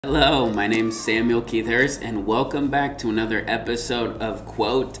Hello, my name's Samuel Keith Harris, and welcome back to another episode of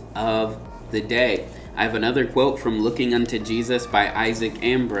Quote of the Day. I have another quote from Looking Unto Jesus by Isaac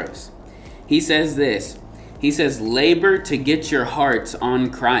Ambrose. He says this, he says, "Labor to get your hearts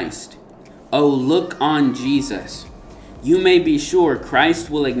on Christ. Oh, look on Jesus. You may be sure Christ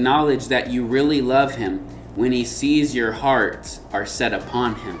will acknowledge that you really love him when he sees your hearts are set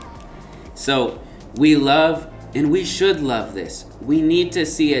upon him." So, we love and we should love this. We need to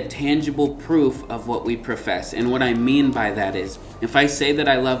see a tangible proof of what we profess. And what I mean by that is, if I say that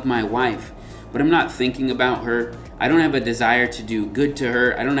I love my wife, but I'm not thinking about her, I don't have a desire to do good to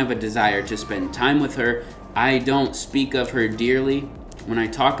her, I don't have a desire to spend time with her, I don't speak of her dearly when I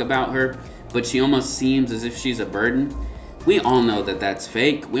talk about her, but she almost seems as if she's a burden, we all know that that's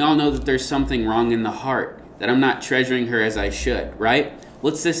fake. We all know that there's something wrong in the heart, that I'm not treasuring her as I should, right?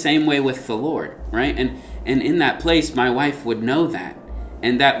 Well, it's the same way with the Lord, right? And in that place, my wife would know that,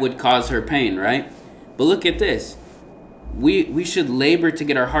 and that would cause her pain, right? But look at this. We should labor to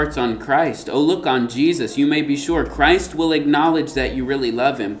get our hearts on Christ. Oh, look on Jesus. You may be sure Christ will acknowledge that you really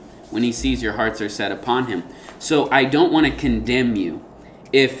love him when he sees your hearts are set upon him. So I don't want to condemn you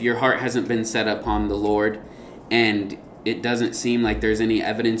if your heart hasn't been set upon the Lord and it doesn't seem like there's any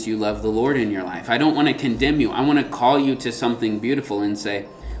evidence you love the Lord in your life. I don't want to condemn you. I want to call you to something beautiful and say,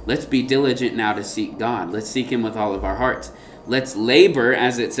 let's be diligent now to seek God. Let's seek him with all of our hearts. Let's labor,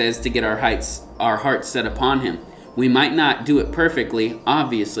 as it says, to get our hearts set upon him. We might not do it perfectly,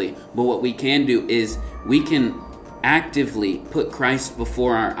 obviously, but what we can do is we can actively put Christ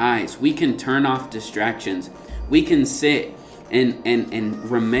before our eyes. We can turn off distractions. We can sit and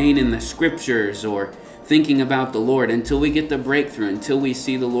remain in the scriptures or thinking about the Lord until we get the breakthrough, until we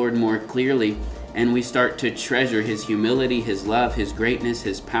see the Lord more clearly and we start to treasure his humility, his love, his greatness,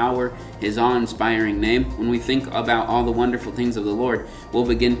 his power, his awe-inspiring name. When we think about all the wonderful things of the Lord, we'll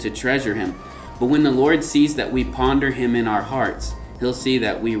begin to treasure him. But when the Lord sees that we ponder him in our hearts, he'll see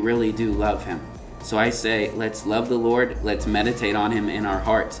that we really do love him. So I say, let's love the Lord, let's meditate on him in our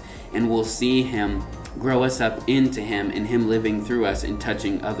hearts, and we'll see him grow us up into him and him living through us and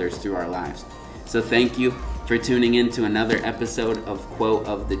touching others through our lives. So thank you for tuning in to another episode of Quote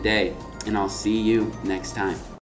of the Day, and I'll see you next time.